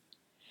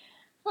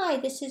Hi,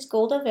 this is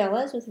Golda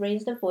Velas with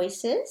Raise the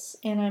Voices,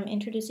 and I'm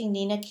introducing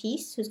Nina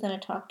Keese, who's going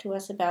to talk to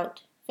us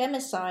about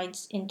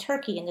femicides in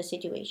Turkey and the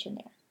situation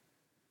there.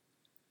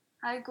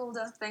 Hi,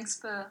 Golda. Thanks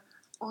for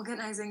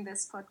organizing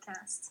this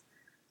podcast.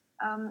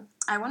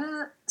 I want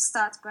to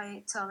start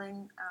by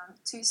telling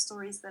two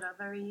stories that are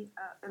very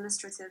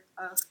illustrative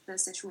of the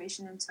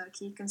situation in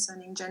Turkey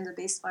concerning gender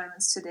based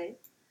violence today.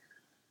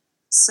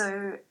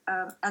 So,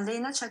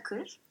 Aleyna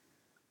Çakır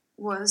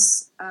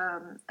was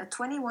a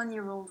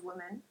 21-year-old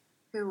woman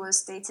who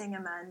was dating a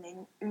man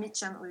named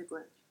Ümitcan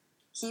Uygun.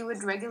 He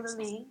would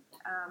regularly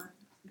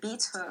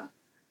beat her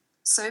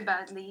so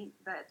badly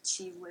that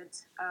she would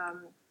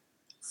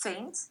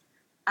faint.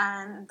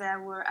 And there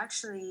were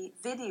actually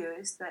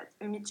videos that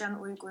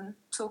Ümitcan Uygun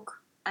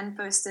took and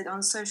posted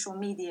on social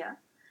media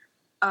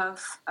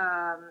of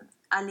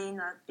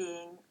Aleyna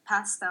being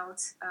passed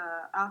out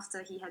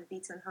after he had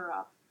beaten her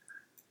up.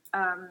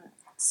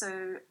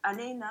 So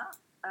Aleyna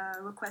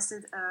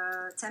requested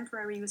a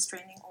temporary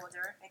restraining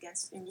order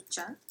against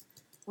Ümitcan,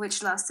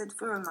 which lasted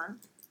for a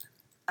month.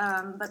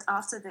 But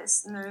after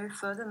this, no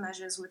further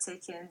measures were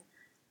taken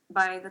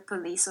by the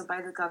police or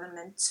by the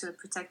government to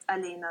protect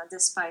Aleyna,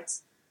 despite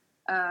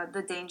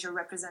the danger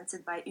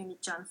represented by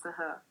Ümitcan for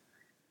her.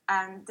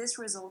 And this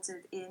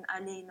resulted in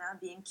Aleyna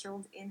being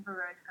killed in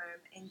her own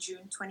home in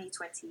June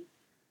 2020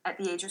 at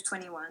the age of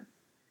 21.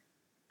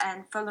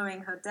 And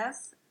following her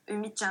death,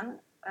 Ümitcan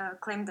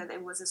claimed that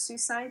it was a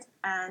suicide,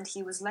 and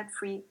he was let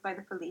free by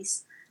the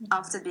police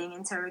after being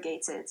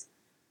interrogated.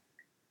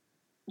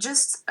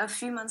 Just a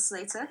few months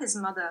later, his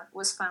mother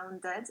was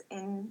found dead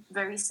in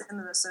very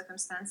similar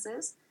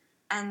circumstances,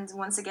 and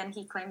once again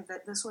he claimed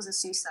that this was a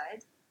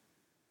suicide.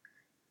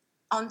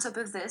 On top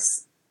of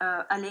this,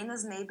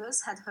 Aleyna's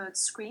neighbors had heard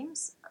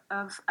screams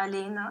of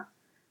Aleyna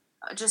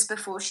just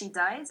before she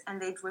died, and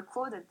they'd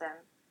recorded them.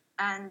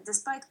 And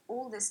despite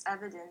all this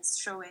evidence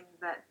showing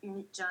that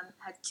Ümitcan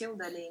had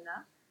killed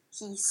Aleyna,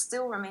 he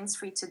still remains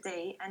free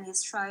today, and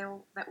his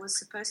trial that was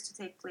supposed to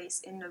take place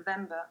in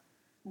November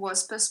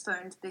was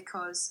postponed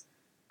because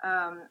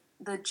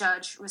the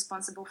judge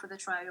responsible for the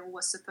trial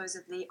was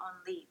supposedly on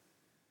leave.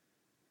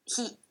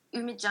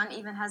 Ümitcan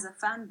even has a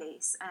fan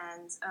base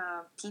and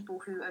people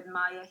who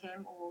admire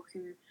him or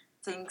who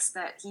thinks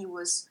that he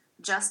was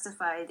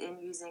justified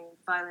in using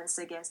violence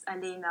against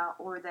Aleyna,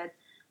 or that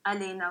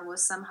Aleyna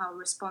was somehow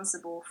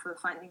responsible for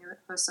finding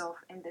herself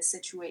in this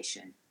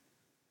situation.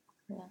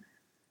 Yeah.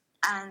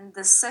 And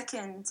the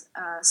second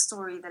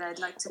story that I'd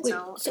like to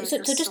tell is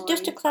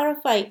just to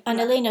clarify on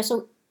Aleyna,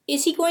 so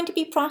is he going to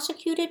be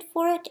prosecuted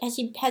for it?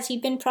 Has he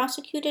been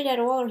prosecuted at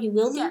all, or he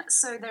will be? Yeah,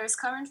 so there is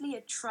currently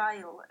a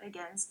trial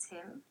against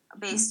him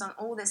based on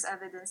all this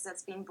evidence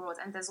that's been brought,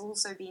 and there's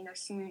also been a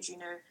huge,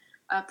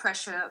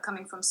 pressure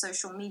coming from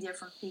social media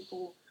from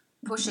people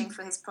pushing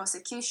for his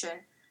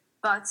prosecution.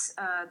 But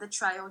the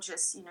trial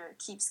just,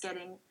 keeps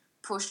getting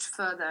pushed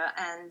further,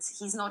 and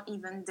he's not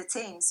even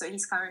detained, so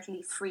he's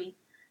currently free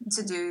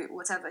to do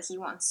whatever he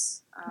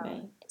wants.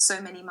 Right.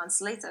 So many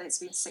months later, it's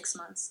been 6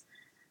 months.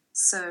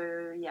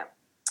 So, yeah.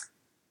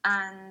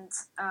 And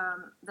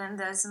then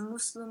there's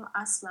Muslim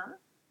Aslan,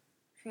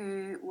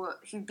 who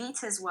beat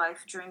his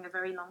wife during a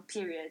very long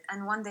period,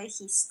 and one day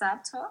he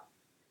stabbed her,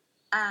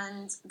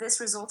 and this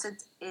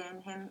resulted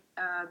in him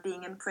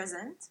being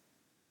imprisoned.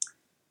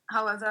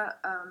 However,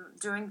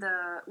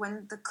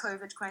 when the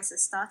COVID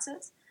crisis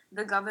started,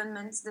 the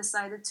government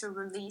decided to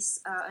release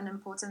an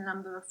important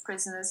number of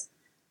prisoners,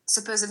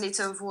 supposedly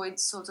to avoid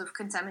sort of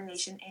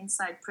contamination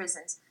inside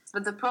prisons.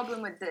 But the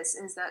problem with this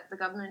is that the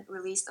government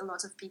released a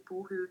lot of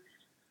people who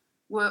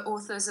were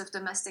authors of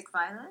domestic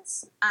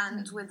violence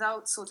and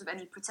without sort of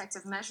any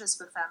protective measures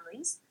for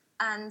families.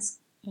 And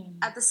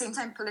at the same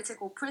time,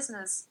 political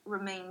prisoners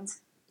remained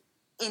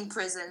in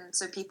prison.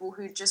 So people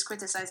who just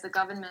criticized the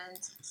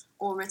government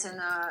or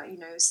written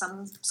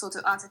some sort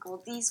of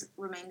article, these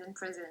remained in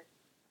prison.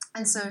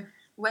 And so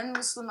when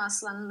Muslim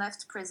Aslan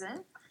left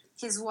prison,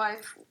 his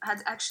wife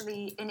had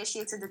actually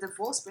initiated a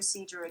divorce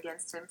procedure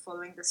against him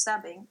following the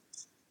stabbing.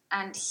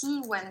 And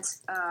he went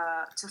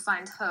to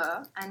find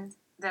her and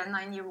their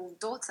 9-year-old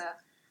daughter,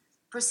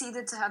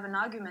 proceeded to have an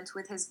argument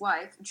with his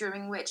wife,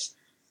 during which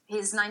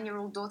his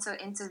 9-year-old daughter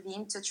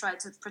intervened to try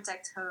to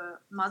protect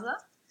her mother,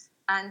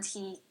 and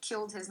he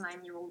killed his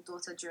 9-year-old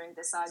daughter during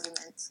this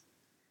argument.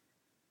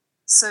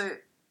 So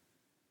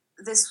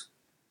this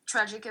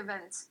tragic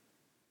event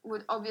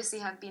would obviously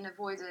have been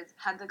avoided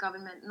had the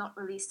government not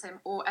released him,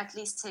 or at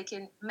least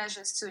taken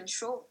measures to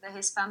ensure that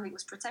his family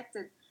was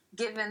protected,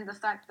 given the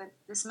fact that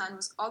this man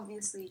was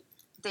obviously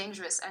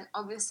dangerous and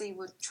obviously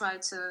would try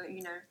to,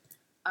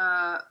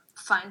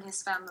 find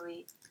his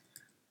family.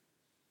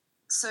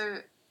 So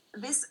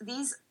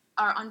these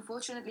are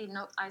unfortunately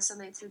not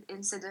isolated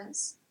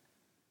incidents.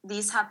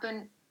 These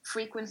happen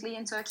frequently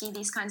in Turkey,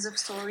 these kinds of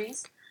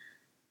stories.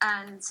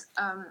 And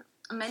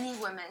many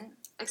women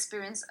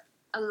experience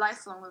a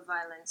lifelong of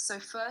violence. So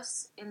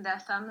first, in their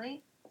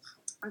family,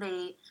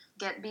 they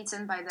get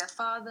beaten by their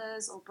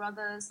fathers or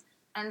brothers,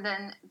 and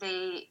then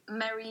they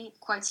marry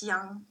quite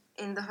young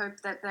in the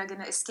hope that they're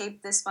going to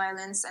escape this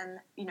violence and,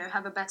 you know,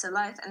 have a better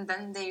life, and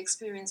then they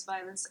experience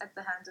violence at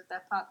the hands of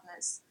their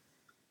partners.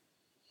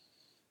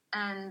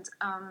 And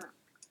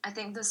I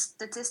think the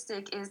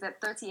statistic is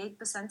that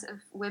 38% of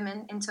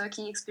women in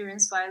Turkey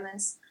experience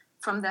violence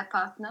from their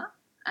partner,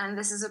 and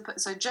this is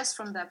so just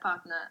from their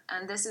partner,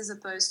 and this is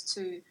opposed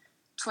to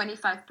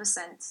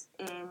 25%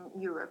 in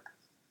Europe.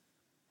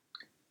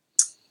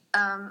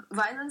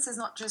 Violence is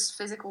not just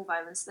physical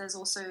violence. There's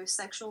also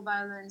sexual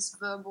violence,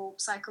 verbal,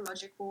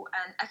 psychological,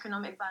 and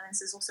economic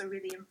violence is also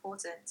really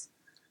important.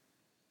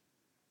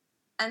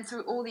 And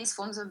through all these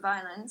forms of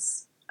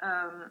violence,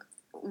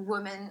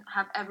 women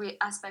have every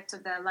aspect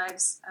of their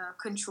lives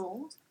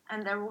controlled,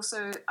 and they're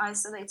also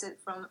isolated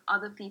from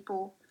other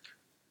people,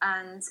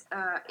 and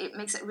it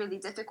makes it really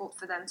difficult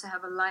for them to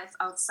have a life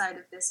outside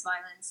of this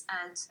violence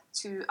and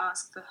to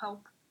ask for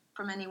help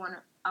from anyone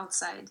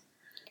outside.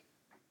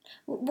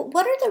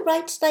 What are the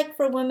rights like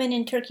for women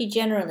in Turkey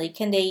generally?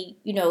 Can they,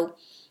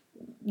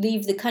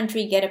 leave the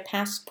country, get a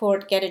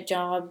passport, get a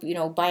job,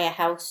 buy a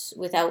house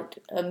without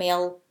a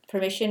male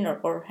permission,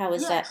 or how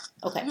is that?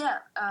 Okay.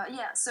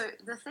 Yeah. So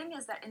the thing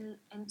is that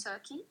in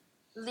Turkey,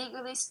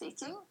 legally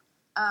speaking,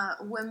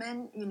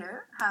 women,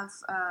 have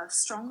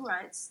strong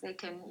rights. They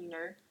can,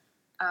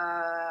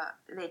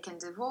 they can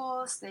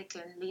divorce, they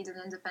can lead an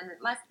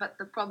independent life. But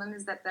the problem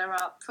is that there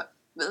are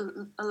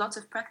a lot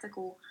of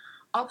practical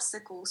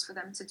obstacles for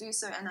them to do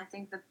so, and I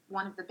think that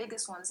one of the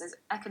biggest ones is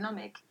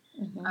economic.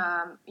 Mm-hmm.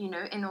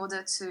 In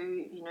order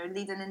to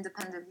lead an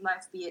independent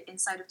life, be it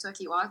inside of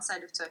Turkey or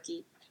outside of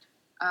Turkey,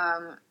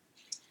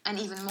 and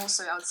even more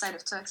so outside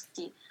of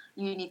Turkey,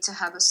 you need to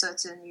have a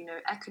certain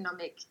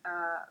economic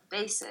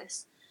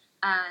basis.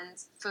 And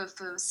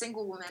for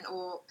single women,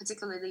 or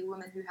particularly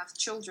women who have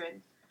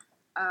children,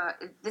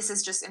 this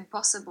is just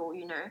impossible.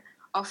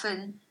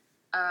 Often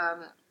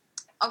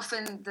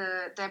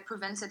they're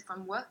prevented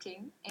from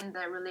working in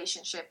their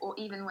relationship, or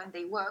even when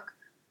they work,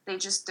 they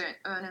just don't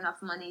earn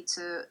enough money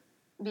to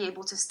be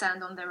able to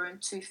stand on their own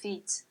 2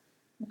 feet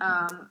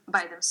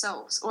by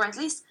themselves, or at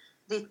least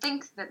they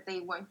think that they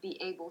won't be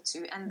able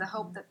to, and the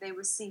help that they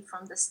receive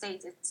from the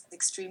state is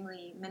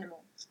extremely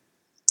minimal.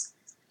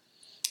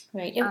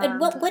 Right. And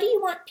what do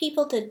you want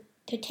people to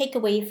take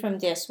away from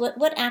this?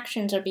 What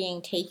actions are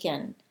being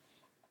taken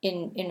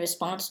in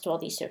response to all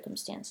these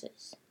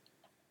circumstances?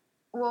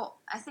 Well,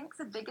 I think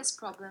the biggest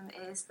problem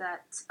is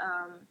that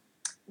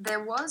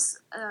there was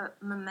a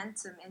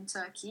momentum in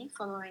Turkey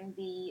following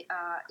the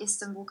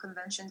Istanbul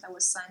Convention that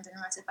was signed and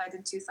ratified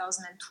in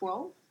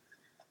 2012.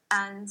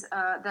 And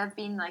there have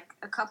been like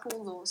a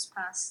couple laws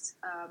passed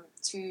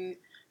to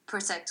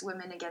protect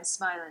women against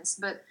violence.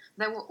 But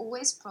there were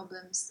always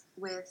problems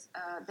with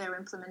their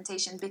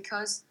implementation,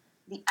 because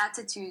the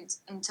attitude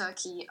in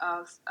Turkey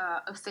of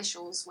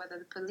officials, whether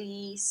the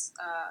police,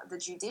 the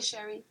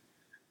judiciary,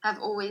 have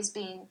always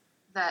been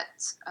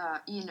that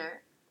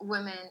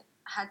women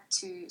had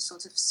to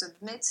sort of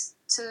submit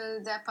to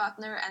their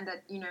partner, and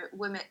that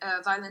women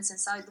violence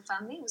inside the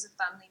family was a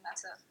family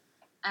matter,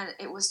 and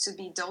it was to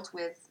be dealt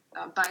with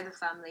by the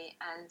family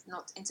and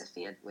not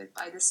interfered with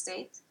by the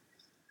state.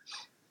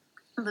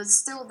 But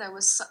still, there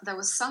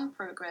was some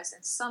progress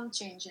and some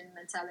change in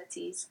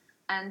mentalities.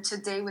 And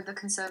today, with the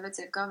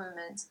conservative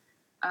government,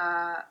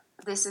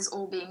 this is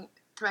all being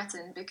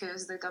threatened,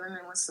 because the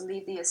government wants to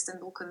leave the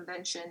Istanbul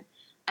Convention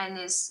and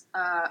is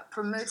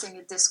promoting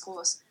a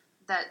discourse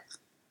that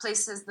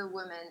places the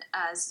woman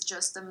as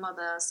just a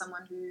mother,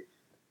 someone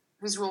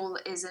whose role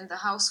is in the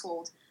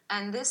household.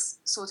 And this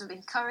sort of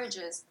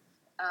encourages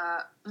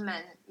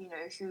men,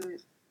 who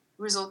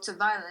resort to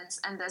violence,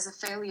 and there's a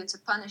failure to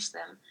punish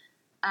them.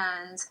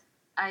 And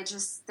I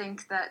just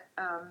think that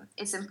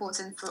it's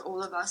important for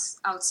all of us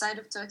outside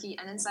of Turkey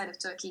and inside of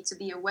Turkey to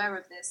be aware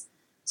of this,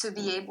 to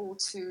be able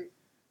to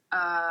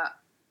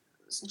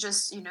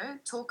just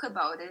talk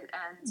about it,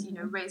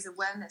 and raise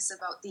awareness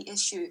about the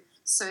issue,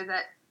 so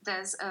that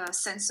there's a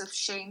sense of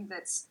shame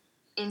that's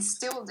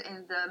instilled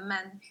in the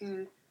men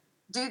who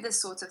do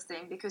this sort of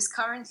thing. Because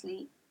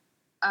currently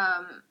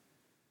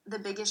the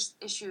biggest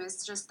issue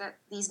is just that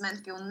these men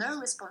feel no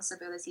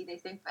responsibility. They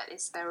think that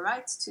it's their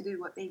right to do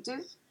what they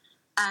do,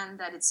 and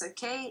that it's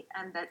okay,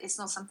 and that it's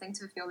not something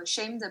to feel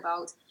ashamed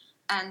about.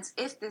 And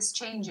if this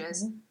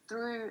changes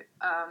through,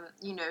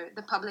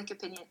 the public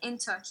opinion in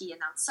Turkey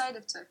and outside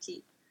of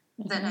Turkey,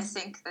 then I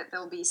think that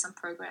there'll be some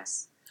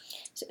progress.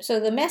 So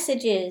the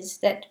message is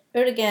that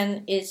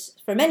Erdogan is,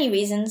 for many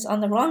reasons,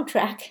 on the wrong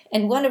track,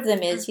 and one of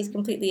them is he's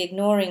completely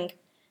ignoring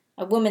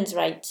a woman's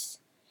rights,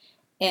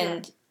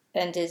 and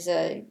is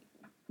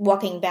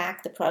walking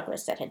back the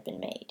progress that had been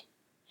made.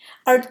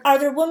 Are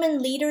there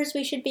women leaders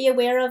we should be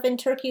aware of in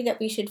Turkey that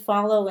we should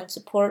follow and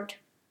support?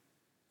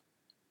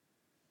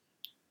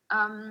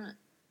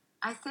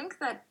 I think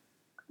that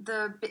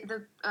the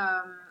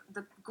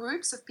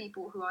groups of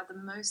people who are the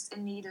most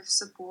in need of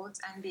support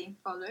and being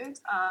followed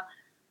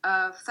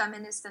are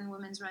feminist and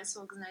women's rights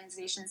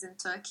organizations in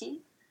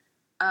Turkey.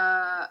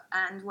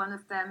 And one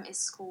of them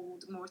is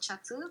called Mor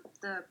Çatı,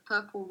 the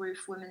Purple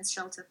Roof Women's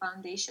Shelter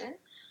Foundation,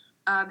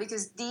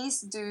 because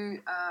these do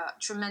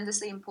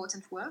tremendously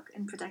important work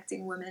in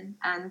protecting women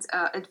and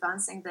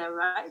advancing their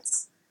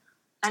rights.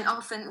 And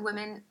often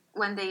women,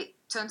 when they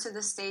turn to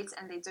the state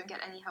and they don't get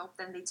any help,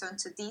 then they turn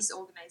to these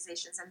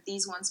organizations, and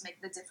these ones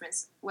make the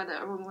difference whether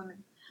a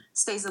woman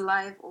stays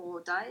alive or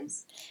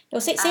dies. No,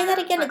 say that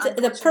again. It's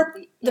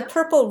the yeah.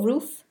 Purple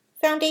Roof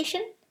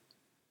Foundation?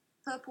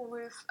 Purple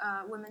Roof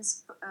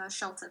Women's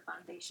Shelter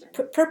Foundation.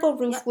 Purple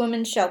Roof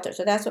Women's Shelter.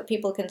 So that's what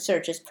people can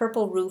search, is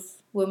Purple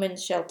Roof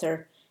Women's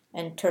Shelter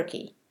and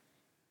Turkey.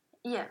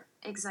 Yeah,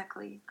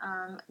 exactly.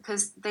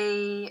 Because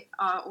they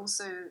are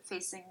also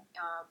facing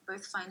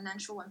both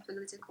financial and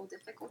political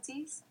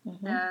difficulties.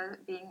 They're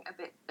being a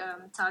bit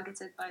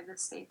targeted by the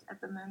state at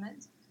the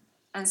moment.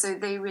 And so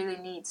they really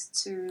need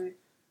to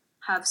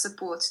have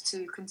support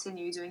to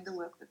continue doing the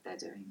work that they're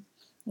doing.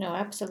 No,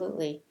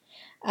 absolutely.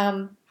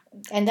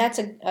 And that's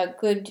a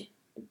good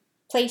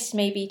place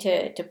maybe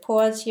to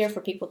pause here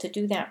for people to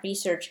do that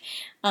research.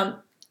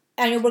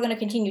 I know we're going to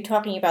continue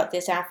talking about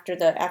this after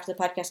the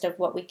podcast of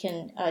what we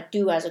can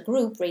do as a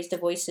group. Raise the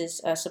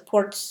Voices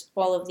supports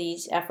all of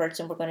these efforts,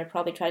 and we're going to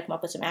probably try to come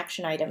up with some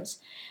action items.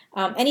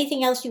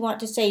 Anything else you want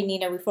to say,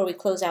 Nina, before we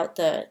close out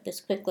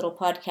this quick little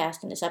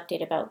podcast and this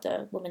update about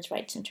the women's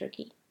rights in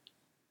Turkey?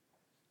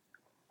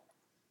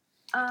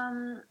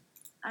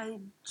 I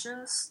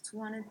just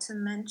wanted to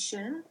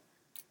mention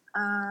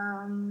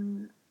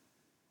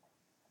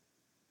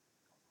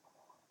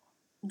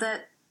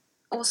that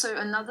also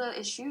another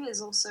issue is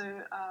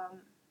also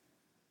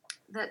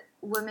that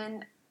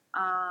women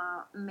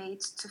are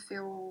made to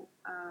feel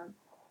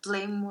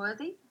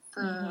blameworthy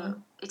for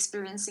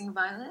experiencing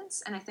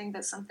violence, and I think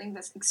that's something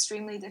that's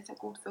extremely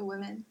difficult for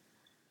women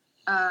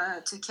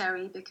to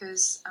carry,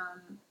 because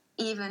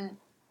even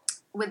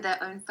with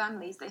their own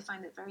families, they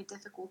find it very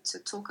difficult to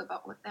talk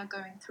about what they're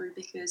going through,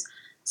 because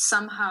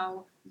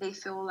somehow they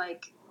feel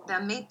like they're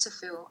made to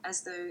feel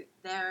as though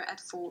they're at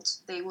fault.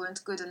 They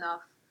weren't good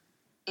enough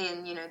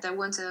they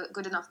weren't a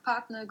good enough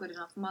partner, good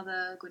enough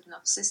mother, good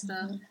enough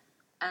sister.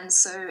 And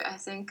so I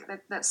think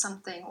that that's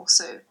something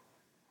also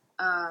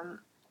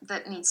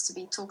that needs to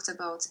be talked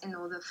about in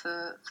order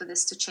for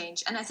this to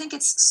change. And I think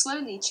it's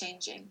slowly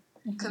changing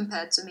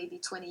compared to maybe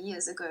 20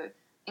 years ago,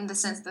 in the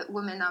sense that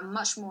women are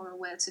much more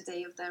aware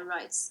today of their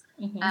rights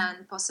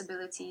and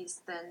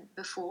possibilities than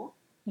before.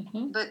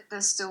 But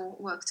there's still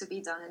work to be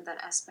done in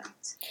that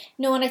aspect.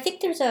 No, and I think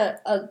there's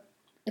a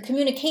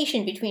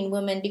communication between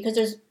women,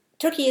 because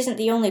Turkey isn't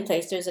the only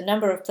place. There's a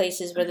number of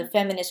places where the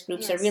feminist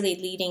groups are really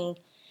leading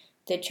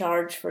the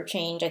charge for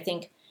change. I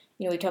think,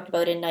 we talked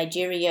about in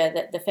Nigeria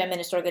that the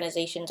feminist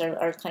organizations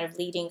are kind of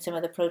leading some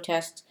of the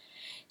protests.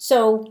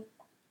 So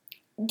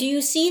do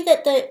you see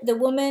that the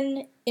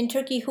women in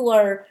Turkey who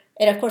are,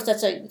 and of course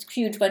that's a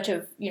huge bunch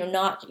of,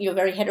 not,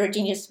 very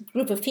heterogeneous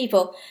group of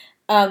people,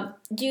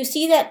 do you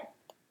see that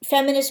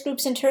feminist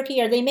groups in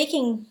Turkey, are they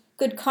making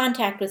good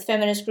contact with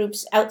feminist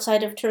groups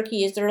outside of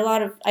Turkey? Is there a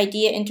lot of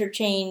idea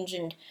interchange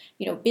and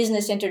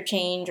business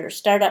interchange or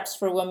startups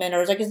for women,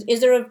 or is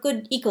there a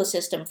good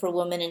ecosystem for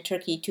women in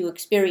Turkey to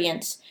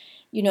experience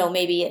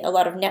maybe a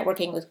lot of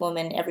networking with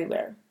women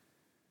everywhere?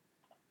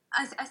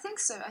 I think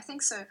so.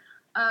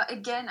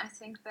 Again, I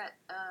think that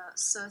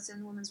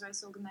certain women's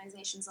rights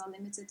organizations are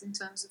limited in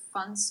terms of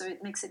funds, so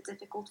it makes it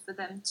difficult for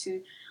them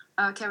to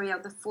carry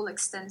out the full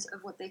extent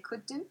of what they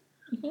could do.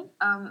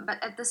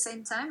 But at the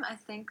same time, I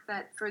think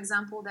that, for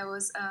example, there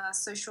was a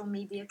social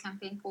media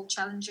campaign called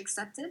Challenge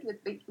Accepted,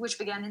 which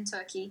began in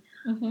Turkey,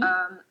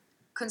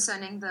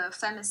 concerning the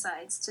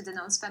femicides, to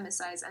denounce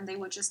femicides, and they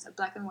were just a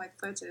black and white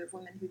photo of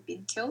women who'd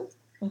been killed.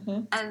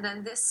 And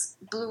then this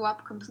blew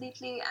up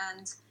completely,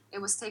 and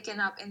it was taken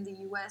up in the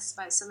US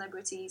by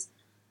celebrities.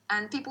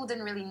 And people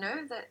didn't really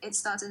know that it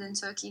started in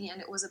Turkey and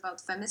it was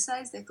about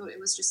femicides. They thought it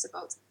was just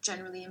about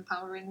generally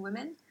empowering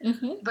women.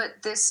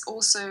 But this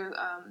also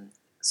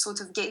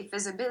sort of gave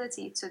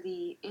visibility to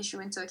the issue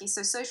in Turkey.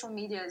 So social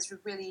media is a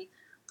really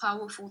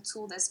powerful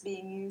tool that's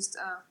being used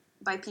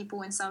by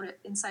people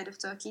inside of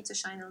Turkey to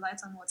shine a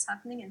light on what's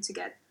happening and to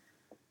get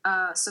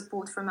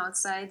support from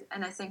outside.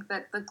 And I think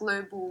that the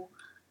global,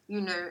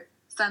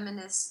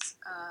 feminist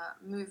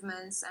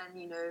movements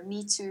and,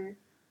 Me Too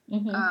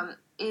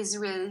is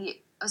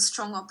really a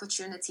strong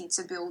opportunity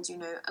to build,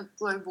 a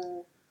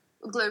global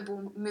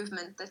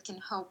movement that can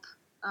help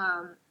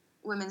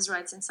women's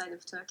rights inside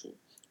of Turkey.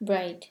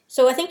 Right.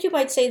 So I think you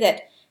might say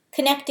that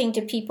connecting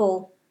to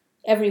people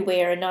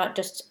everywhere and not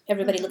just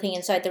everybody looking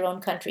inside their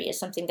own country is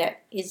something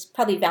that is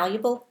probably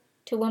valuable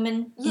to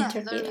women in Turkey.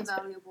 Yeah, very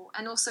valuable.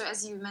 And also,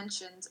 as you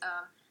mentioned,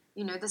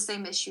 the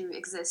same issue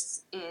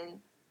exists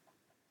in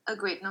a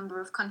great number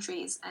of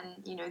countries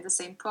and, the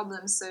same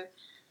problems. So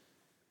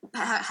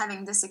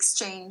having this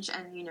exchange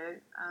and,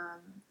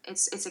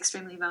 it's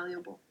extremely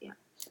valuable. Yeah.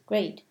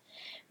 Great.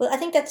 Well, I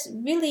think that's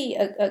really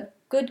a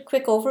good,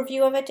 quick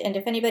overview of it. And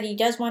if anybody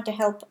does want to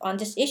help on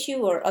this issue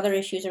or other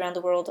issues around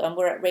the world,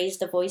 we're at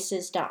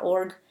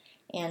raisethevoices.org.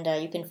 And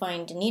you can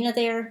find Nina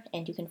there,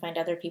 and you can find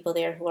other people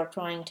there who are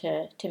trying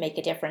to make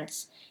a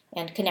difference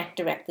and connect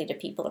directly to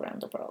people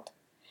around the world.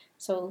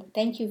 So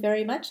thank you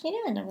very much, Nina,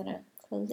 and I'm going to